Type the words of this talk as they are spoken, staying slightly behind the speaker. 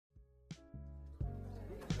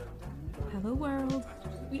Hello world!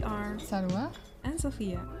 We are Salwa, and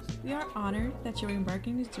Sophia. We are honored that you're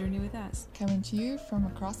embarking this journey with us. coming to you from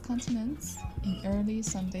across continents in early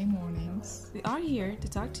Sunday mornings. We are here to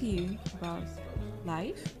talk to you about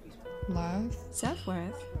life, Love,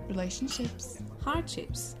 self-worth, relationships,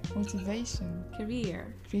 hardships, motivation,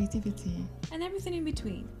 career, creativity. and everything in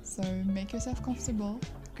between. So make yourself comfortable,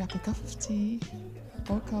 grab a cup of tea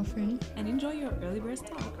or coffee. And enjoy your early bird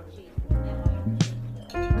talk.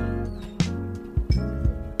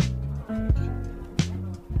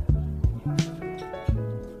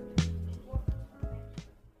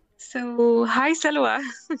 So, hi Salwa.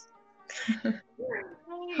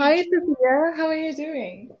 Hi Sophia, how are you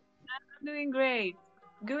doing? I'm doing great.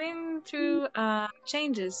 Going through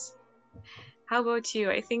changes. How about you?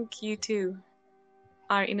 I think you too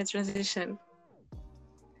are in a transition.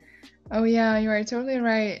 Oh yeah, you are totally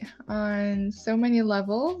right on so many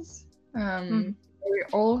levels. We're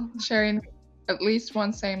all sharing at least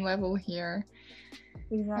one same level here.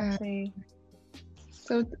 Exactly.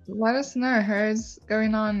 So let us know how's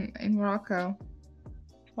going on in Morocco.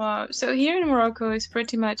 Wow. So here in Morocco is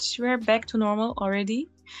pretty much we're back to normal already.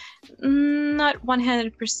 Not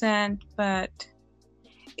 100%, but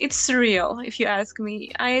it's surreal if you ask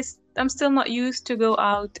me. I'm still not used to go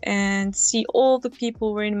out and see all the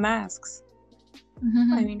people wearing masks.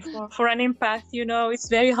 I mean, for an empath, it's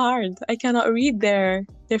very hard. I cannot read their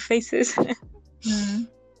faces.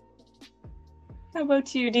 How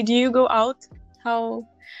about you? Did you go out? How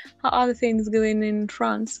are the things going in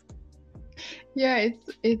France? Yeah,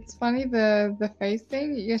 it's funny the face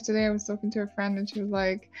thing. Yesterday I was talking to a friend and she was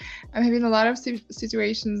like, I'm having a lot of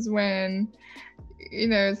situations when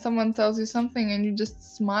someone tells you something and you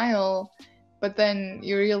just smile, but then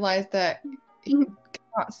you realize that he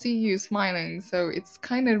cannot see you smiling, so it's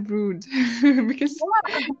kind of rude because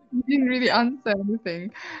you didn't really answer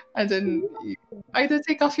anything, and then you either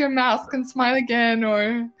take off your mask and smile again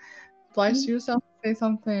or oblige yourself to say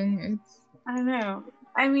something. I know.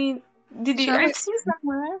 I mean, did you? Shall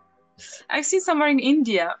we? I've seen somewhere in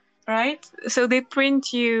India, right? So they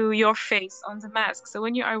print your face on the mask. So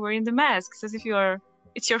when you are wearing the mask, it's as if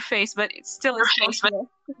it's your face, but it's still a face.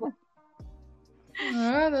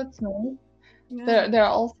 Oh, that's nice. Yeah. There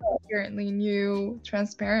are also apparently new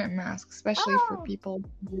transparent masks, especially for people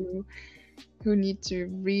who need to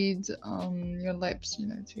read your lips, to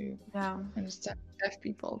understand, deaf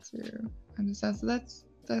people to understand. So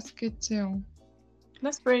that's good too.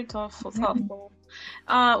 That's very thoughtful.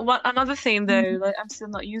 Another thing though that I'm still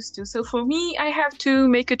not used to. So for me, I have to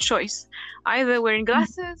make a choice, either wearing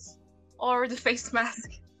glasses or the face mask.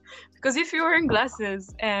 Because if you're wearing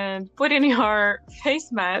glasses and put in your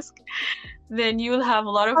face mask, then you'll have a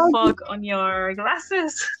lot of fog on your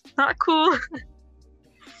glasses. Not cool.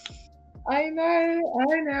 I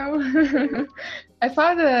know. I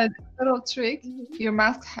found a little trick. Your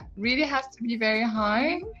mask really has to be very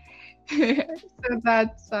high so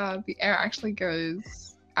that the air actually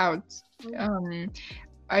goes out,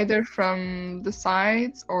 either from the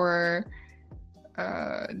sides or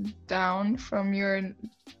down from your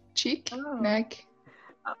cheek, neck,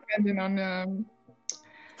 depending on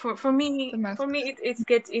for me it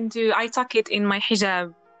gets into, I tuck it in my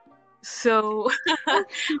hijab, so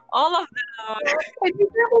all of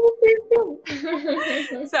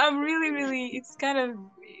so I'm really, it's kind of,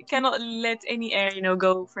 cannot let any air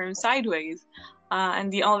go from sideways,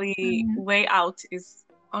 and the only way out is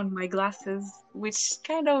on my glasses, which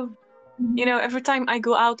kind of, every time I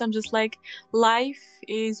go out, I'm just like, life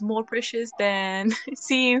is more precious than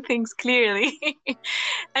seeing things clearly.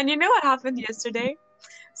 And you know what happened yesterday?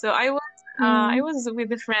 So I was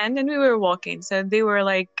with a friend and we were walking. So they were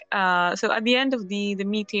like, so at the end of the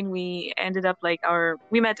meeting, we ended up like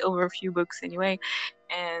we met over a few books anyway.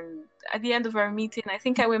 And at the end of our meeting, I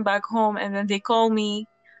think I went back home and then they called me,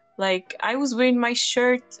 like I was wearing my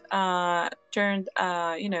shirt turned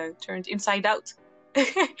inside out.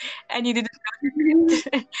 And you didn't.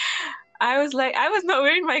 I was not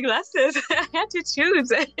wearing my glasses. I had to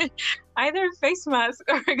choose either a face mask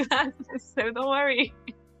or glasses. So don't worry.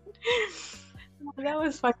 That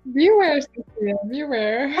was fun. Beware, Sophia,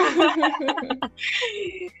 beware.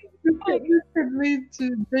 This could lead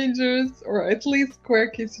to dangerous or at least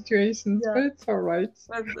quirky situations, but it's all right.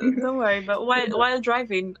 But don't worry. But while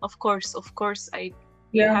driving, of course,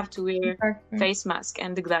 you have to wear face mask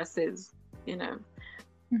and the glasses,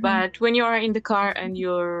 But when you are in the car and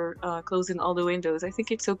you're closing all the windows, I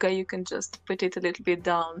think it's okay. You can just put it a little bit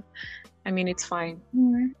down. I mean, it's fine.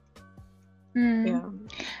 Yeah.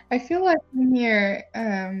 I feel like in here,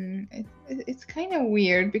 it's kind of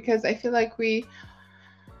weird because I feel like we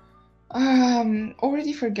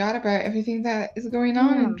already forgot about everything that is going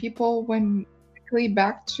on, and people went quickly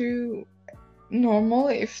back to normal,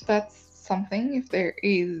 if that's something, if there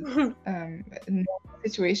is a normal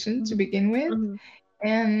situation to begin with.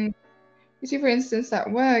 And you see, for instance, at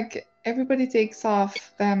work, everybody takes off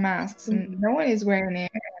their masks and no one is wearing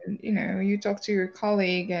it. And, you know, you talk to your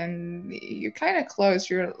colleague and you're kind of close,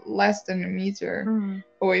 you're less than a meter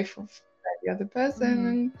away from the other person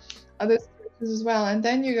and other situations as well. And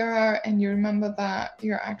then you go out and you remember that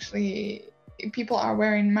you're actually, people are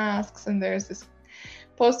wearing masks and there's this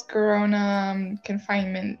post-corona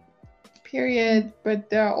confinement period, but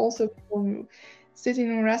there are also people sitting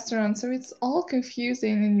in restaurants, so it's all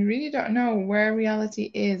confusing and you really don't know where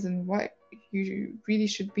reality is and what you really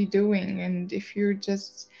should be doing, and if you're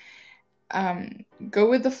just go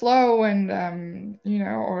with the flow and you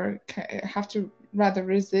know, or have to rather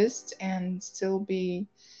resist and still be,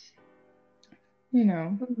 you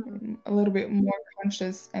know, a little bit more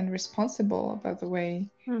conscious and responsible about the way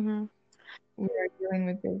we are dealing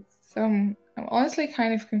with this. So I'm honestly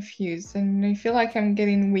kind of confused, and I feel like I'm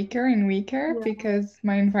getting weaker and weaker because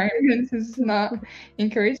my environment is not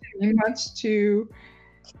encouraging me much to,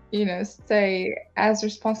 you know, stay as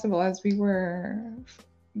responsible as we were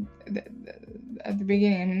at the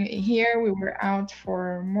beginning. I mean, here we were out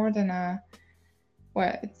for more than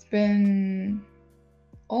it's been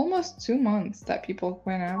almost 2 months that people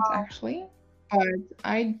went out actually, but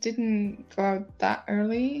I didn't go out that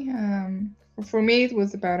early. For me, it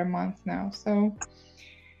was about a month now. So,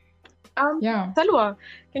 yeah. Salwa,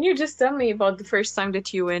 can you just tell me about the first time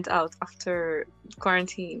that you went out after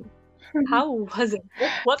quarantine? How was it?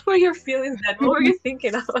 What were your feelings then? What were you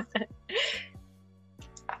thinking about that?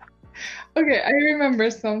 Okay, I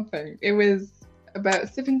remember something. It was about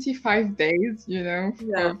 75 days, you know,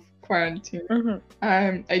 of quarantine.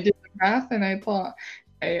 I did the math and I thought,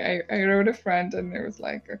 I wrote a friend and it was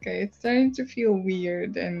like, okay, it's starting to feel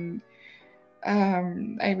weird, and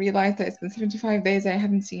I realized that it's been 75 days I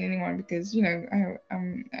haven't seen anyone because, you know,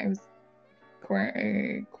 I was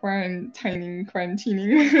quarantining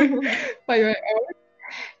by my own.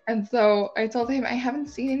 And so I told him I haven't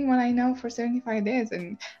seen anyone I know for 75 days,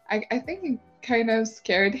 and I think it kind of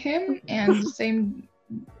scared him. And the same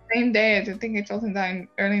day, I think I told him that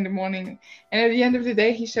early in the morning, and at the end of the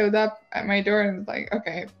day he showed up at my door and was like,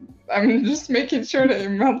 okay, I'm just making sure that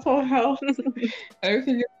your mental health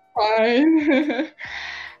everything is fine.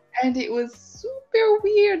 And it was super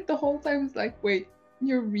weird the whole time. It's like, wait,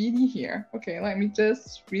 you're really here? Okay, let me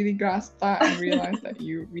just really grasp that and realize that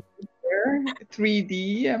you really here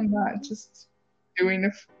 3D. I'm not just doing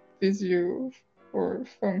a physio or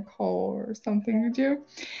phone call or something with you.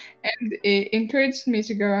 And it encouraged me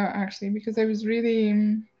to go out actually, because I was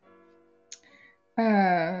really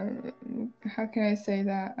how can I say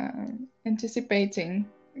that, anticipating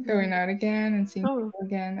going out again and seeing people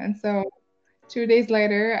again. And so 2 days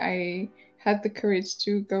later I had the courage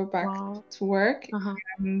to go back to work.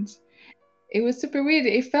 And it was super weird.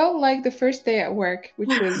 It felt like the first day at work,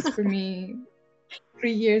 which was for me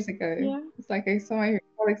 3 years ago. It's like I saw my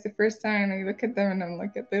colleagues the first time and I look at them and I'm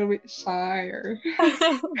like a little bit shy, or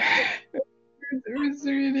it was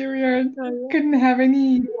really weird. Couldn't have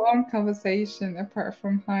any long conversation apart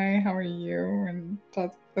from hi, how are you, and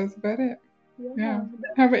that's about it. Yeah.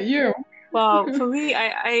 How about you? Well, for me,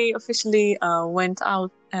 I officially went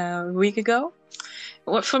out a week ago.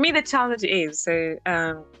 Well, for me, the challenge is, so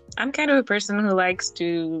I'm kind of a person who likes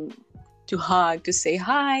to hug, to say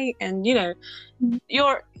hi, and you know,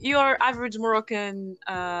 your average Moroccan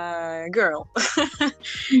girl.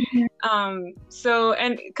 So,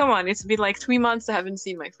 and come on, it's been like 3 months I haven't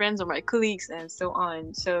seen my friends or my colleagues and so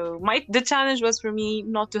on. So the challenge was for me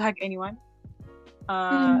not to hug anyone.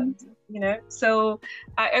 You know, so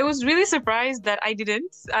I was really surprised that I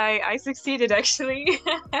didn't. I succeeded actually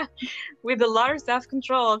with a lot of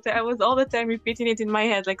self-control. So I was all the time repeating it in my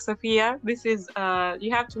head, like, Sophia, this is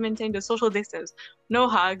you have to maintain the social distance. No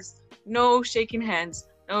hugs, no shaking hands,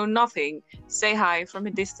 no nothing. Say hi from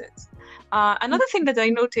a distance. Another thing that I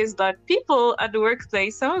noticed, that people at the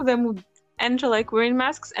workplace, some of them would enter like wearing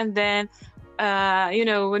masks, and then you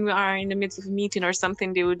know, when we are in the midst of a meeting or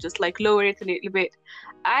something, they would just like lower it a little bit.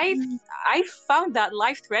 I found that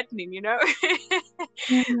life-threatening, you know.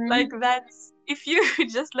 Like, that's, if you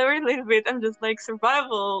just lower it a little bit, I'm just like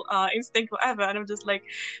survival instinct, whatever, and I'm just like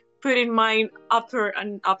putting mine upper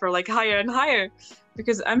like higher and higher,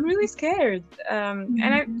 because I'm really scared. And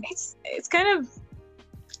it's kind of,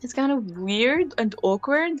 it's kind of weird and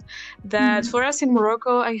awkward that for us in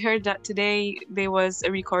Morocco, I heard that today there was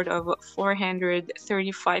a record of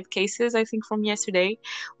 435 cases, I think, from yesterday,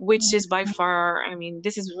 which is by far, I mean,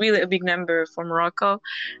 this is really a big number for Morocco.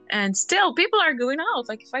 And still, people are going out.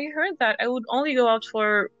 Like, if I heard that, I would only go out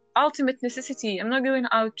for ultimate necessity. I'm not going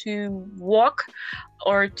out to walk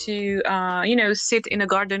or to sit in a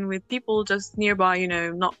garden with people just nearby,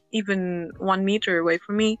 not even 1 meter away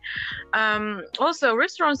from me. Also,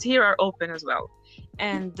 restaurants here are open as well,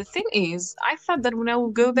 and the thing is, I thought that when I will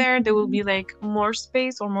go there will be like more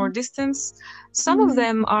space or more distance. Some of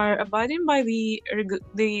them are abiding by the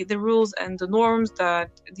rules and the norms that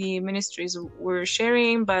the ministries were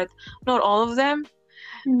sharing, but not all of them.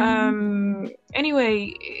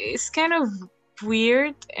 Anyway, it's kind of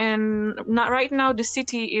weird, and not right now the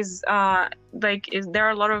city is there are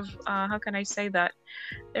a lot of how can I say that,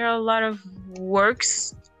 there are a lot of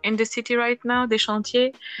works in the city right now, des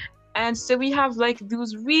chantiers, and so we have like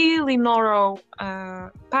those really narrow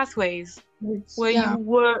pathways where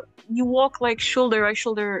you walk like shoulder by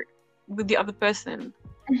shoulder with the other person.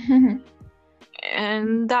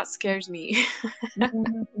 And that scares me.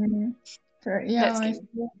 Yeah,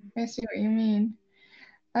 I see what you mean.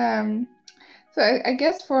 So I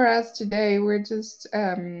guess for us today, we're just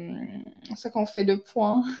ce qu'on fait le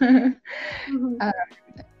point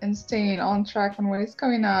and staying on track on what is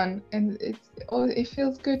going on. And it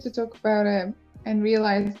feels good to talk about it and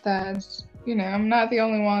realize that, I'm not the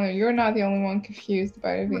only one, or you're not the only one confused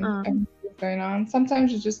about everything that's going on.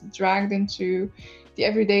 Sometimes you're just dragged into the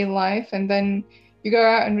everyday life, and then you go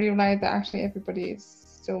out and realize that actually everybody is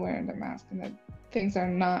still wearing the mask and that things are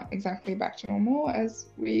not exactly back to normal as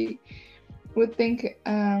we would think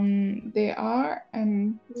they are.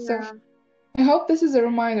 And so I hope this is a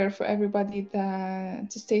reminder for everybody to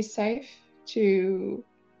stay safe, to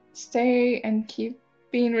stay and keep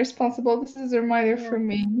being responsible. This is a reminder for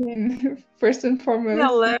me, and first and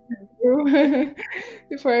foremost,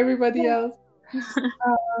 before everybody else.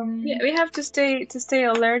 We have to stay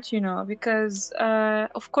alert, because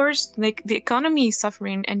of course, like, the economy is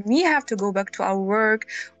suffering, and we have to go back to our work,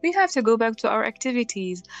 we have to go back to our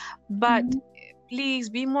activities, but please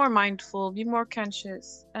be more mindful, be more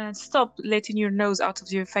conscious, and stop letting your nose out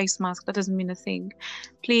of your face mask. That doesn't mean a thing.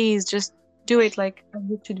 Please just do it like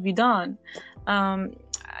it should be done.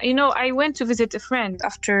 I went to visit a friend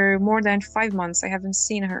after more than 5 months. I haven't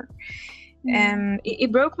seen her. And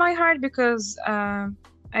it broke my heart because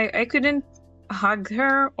I couldn't hug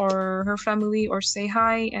her or her family or say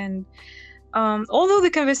hi. And although the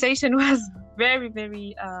conversation was very,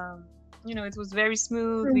 very, it was very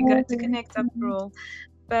smooth, we got to connect after all.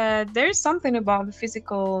 But there's something about the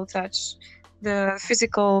physical touch, the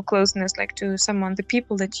physical closeness, like to someone, the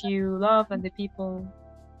people that you love and the people,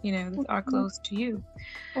 that are close to you.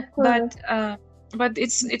 But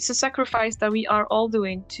it's a sacrifice that we are all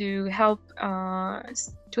doing to help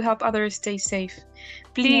others stay safe.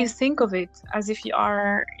 Please think of it as if you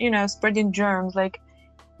are, spreading germs. Like,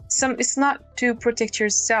 it's not to protect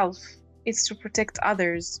yourself, it's to protect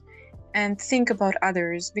others, and think about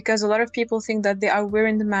others, because a lot of people think that they are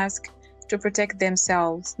wearing the mask to protect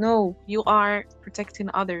themselves. No, you are protecting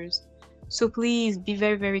others. So please be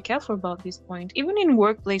very, very careful about this point, even in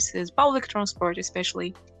workplaces, public transport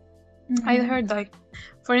especially. I heard, like,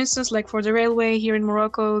 for instance, like for the railway here in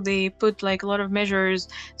Morocco, they put like a lot of measures.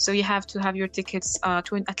 So you have to have your tickets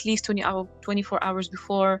at least 24 hours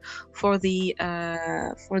before for the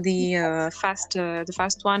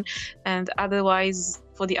fast one, and otherwise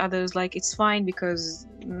for the others, like, it's fine, because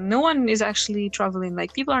no one is actually traveling.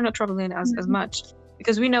 Like, people are not traveling as much,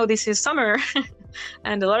 because we know this is summer.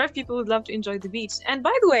 And a lot of people would love to enjoy the beach. And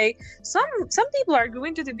by the way, some people are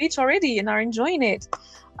going to the beach already and are enjoying it.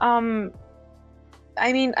 And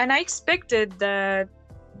I expected that,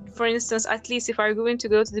 for instance, at least if I'm going to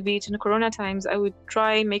go to the beach in the Corona times, I would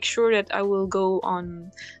make sure that I will go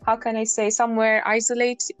on, how can I say, somewhere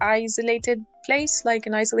isolated place, like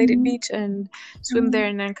an isolated beach, and swim there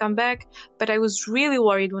and then come back. But I was really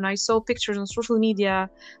worried when I saw pictures on social media.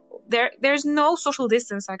 There's no social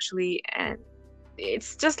distance actually, and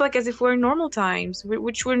it's just like as if we're in normal times,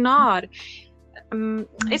 which we're not.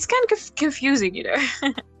 It's kind of confusing,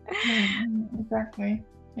 Exactly.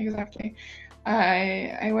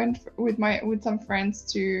 I went with some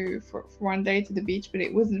friends for one day to the beach, but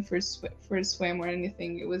it wasn't for a swim or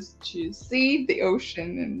anything. It was to see the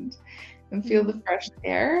ocean and feel the fresh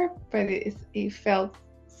air. But it felt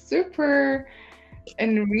super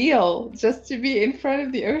and real just to be in front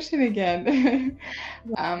of the ocean again.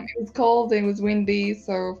 It was cold, it was windy,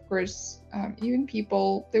 so of course even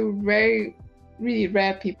people, they were very really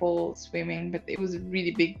rare people swimming, but it was a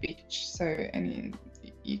really big beach, so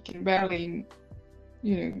you can barely,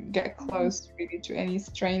 get close really to any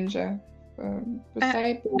stranger per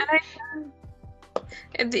se.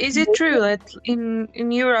 Is it true that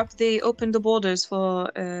in Europe they opened the borders for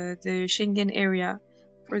the Schengen area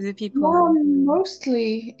for the people? Well,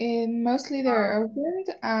 mostly they're opened,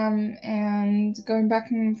 and going back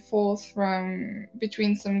and forth from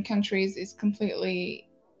between some countries is completely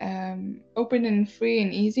open and free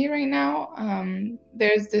and easy right now.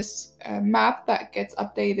 There's this map that gets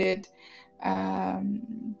updated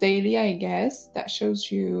daily, I guess, that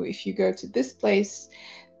shows you if you go to this place,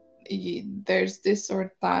 there's this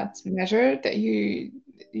or that measure that you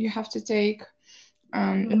have to take.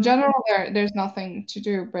 In general, there's nothing to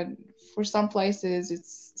do, but for some places,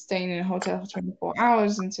 it's staying in a hotel for 24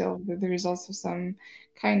 hours until the results of some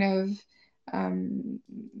kind of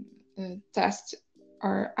test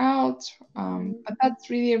are out. But that's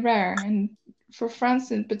really rare. And for France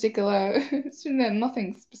in particular,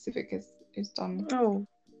 nothing specific is done. Oh,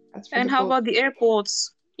 and how about the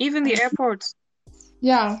airports? Even the airports?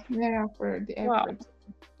 Yeah, for the airports.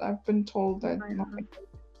 Wow. I've been told that nothing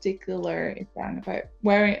particular is done about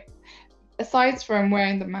wearing, aside from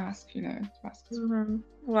wearing the mask, masks.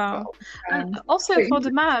 Wow. So, and also for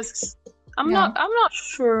the masks, I'm not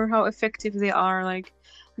sure how effective they are, like,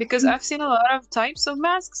 because I've seen a lot of types of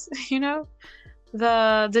masks,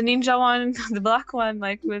 the ninja one, the black one,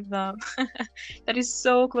 like with that is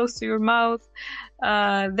so close to your mouth.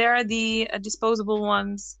 There are the disposable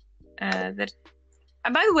ones that,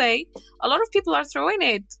 by the way, a lot of people are throwing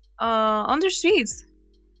it on the streets.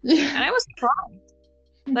 Yeah. And I was surprised.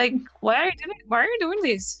 Like, why are you doing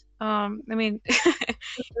this? I mean,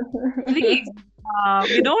 please,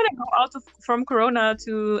 we don't want to go out from Corona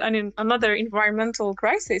to another environmental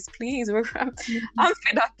crisis. Please, I'm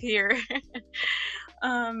fed up here.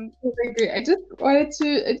 I agree. I just wanted to.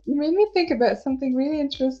 It made me think about something really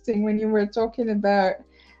interesting when you were talking about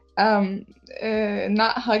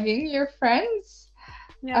not hugging your friends.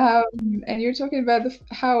 Yeah. And you're talking about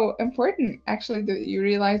how important actually you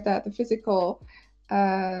realize that the physical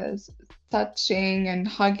touching and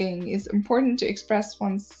hugging is important to express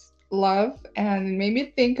one's love, and it made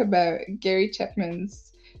me think about Gary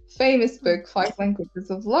Chapman's famous book 5 Languages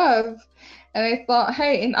of Love, and I thought,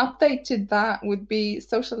 hey, an update to that would be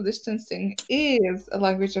social distancing is a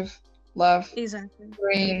language of love. Exactly.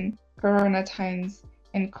 During Corona times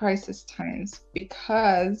and crisis times,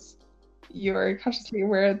 because you're consciously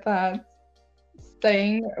aware that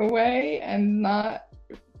staying away and not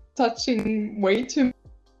touching way too much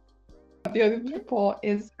of the other people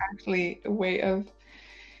is actually a way of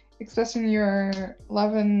expressing your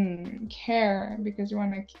love and care, because you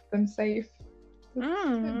want to keep them safe.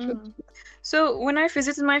 So when I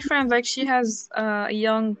visited my friend, like, she has a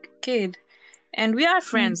young kid, and we are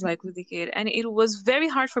friends like with the kid, and it was very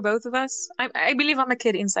hard for both of us. I believe I'm a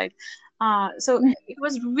kid inside. So it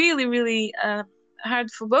was really, really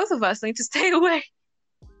hard for both of us, like, to stay away.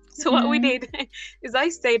 So what we did is I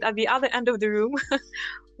stayed at the other end of the room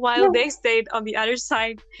while they stayed on the other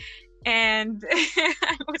side. And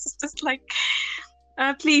I was just like,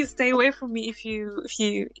 please stay away from me if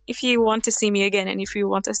you want to see me again, and if you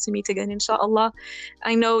want us to meet again, inshallah.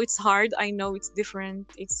 I know it's hard. I know it's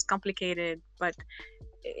different. It's complicated, but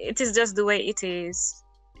it is just the way it is.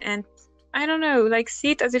 And I don't know, like,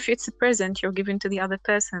 see it as if it's a present you're giving to the other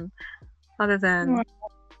person, other than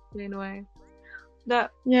in a way. Wow,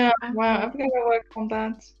 I'm gonna work on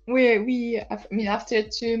that. After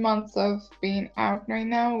 2 months of being out right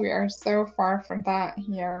now, we are so far from that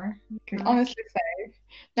here. I can honestly say,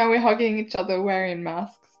 now we're hugging each other wearing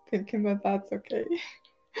masks, thinking that that's okay.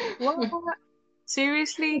 What?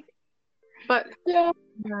 Seriously? But yeah.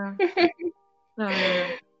 No.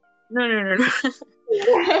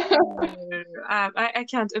 I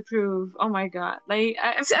can't approve. Oh my God! Like,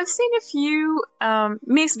 I've seen a few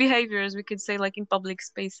misbehaviors, we could say, like in public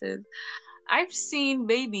spaces. I've seen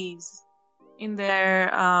babies in their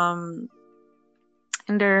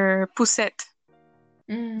poussette,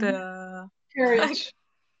 the carriage.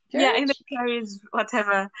 Yeah, in the carriage,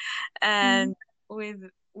 whatever, and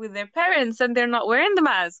with their parents, and they're not wearing the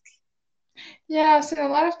mask. Yeah, I've seen a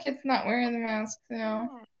lot of kids not wearing the mask, Yeah.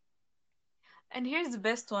 And here's the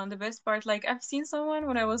best one, the best part. Like, I've seen someone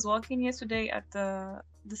when I was walking yesterday at the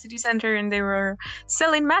city center, and they were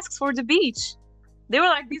selling masks for the beach. They were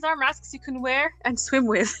like, these are masks you can wear and swim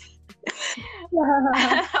with.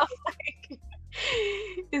 I was like,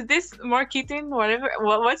 is this marketing? Whatever.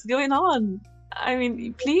 What's going on? I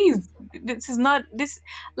mean, please. This is not this.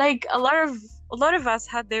 Like, a lot of us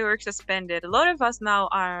had their work suspended. A lot of us now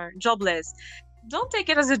are jobless. don't take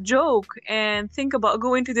it as a joke and think about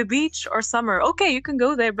going to the beach or summer. Okay, you can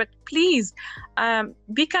go there, but please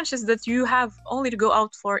be conscious that you have only to go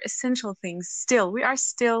out for essential things. Still, we are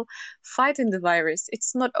still fighting the virus.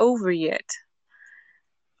 It's not over yet.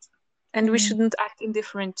 And we shouldn't act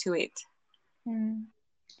indifferent to it.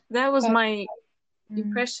 That was my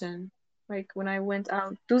impression, like when I went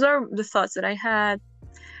out. Those are the thoughts that I had.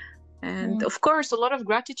 And of course, a lot of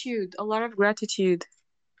gratitude.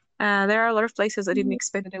 There are a lot of places I didn't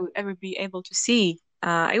expect that I would ever be able to see.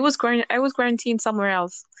 I was quarantined somewhere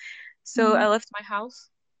else. So I left my house.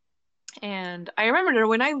 And I remember that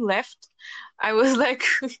when I left, I was like,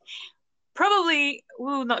 probably we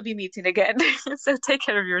will not be meeting again. So take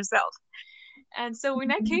care of yourself. And so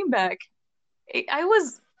when I came back, I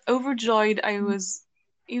was overjoyed. I was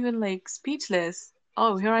even like speechless.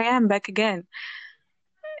 Oh, here I am back again.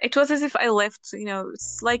 It was as if I left,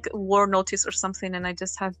 it's like a war notice or something, and I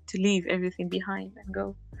just had to leave everything behind and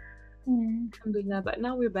go. Alhamdulillah, but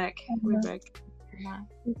now we're back. We're back. I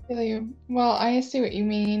feel you. Well, I see what you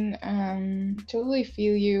mean. Totally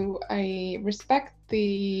feel you. I respect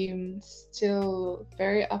the still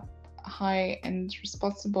very high and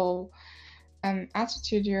responsible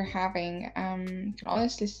attitude you're having. Can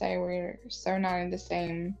honestly say we're so not in the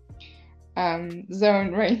same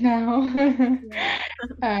zone right now.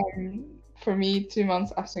 For me, 2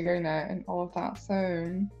 months after going there and all of that.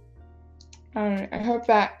 So I hope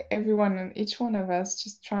that everyone and each one of us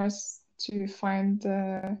just tries to find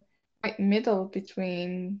the right middle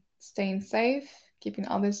between staying safe, keeping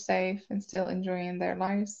others safe, and still enjoying their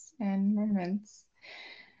lives and moments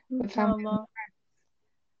with family.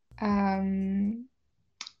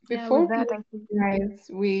 Before guys,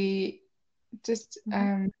 we just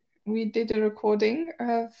we did a recording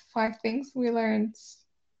of 5 things we learned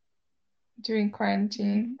during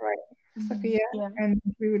quarantine, right, Sophia? Yeah. And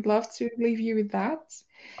we would love to leave you with that.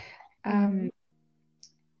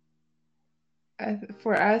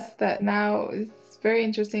 For us, that now it's very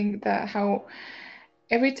interesting that how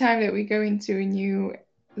every time that we go into a new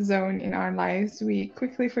zone in our lives, we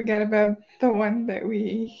quickly forget about the one that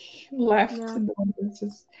we left and the one that was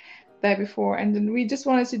just there before. And then we just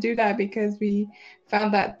wanted to do that because we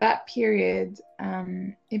found that that period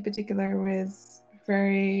in particular was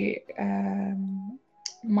very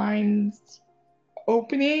mind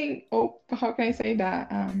opening. How can I say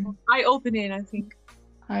that? Eye-opening, I think.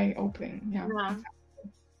 Eye-opening, yeah.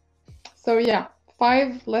 So yeah,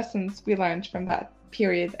 5 lessons we learned from that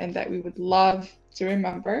period and that we would love to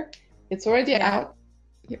remember. It's already out,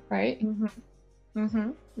 right?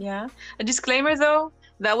 Yeah. A disclaimer though,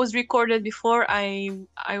 that was recorded before I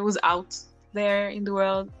was out there in the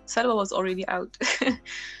world. Salwa was already out.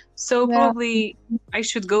 So probably I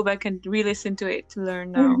should go back and re-listen to it to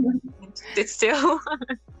learn now. It's still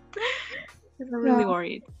I'm really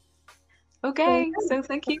worried. Okay, so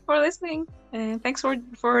thank you for listening, and thanks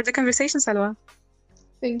for the conversation, Salwa.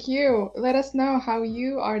 Thank you. Let us know how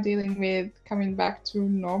you are dealing with coming back to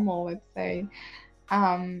normal, let's say.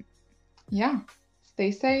 Yeah,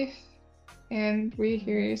 stay safe, and we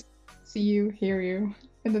hear you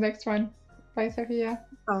in the next one. Bye, Sophia.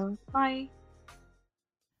 Bye.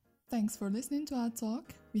 Thanks for listening to our talk.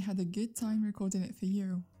 We had a good time recording it for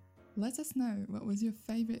you. Let us know what was your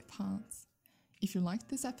favorite parts. If you liked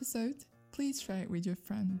this episode, please share it with your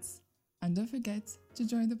friends. And don't forget to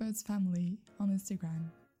join the Birds family on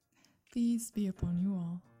Instagram. Peace be upon you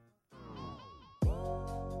all.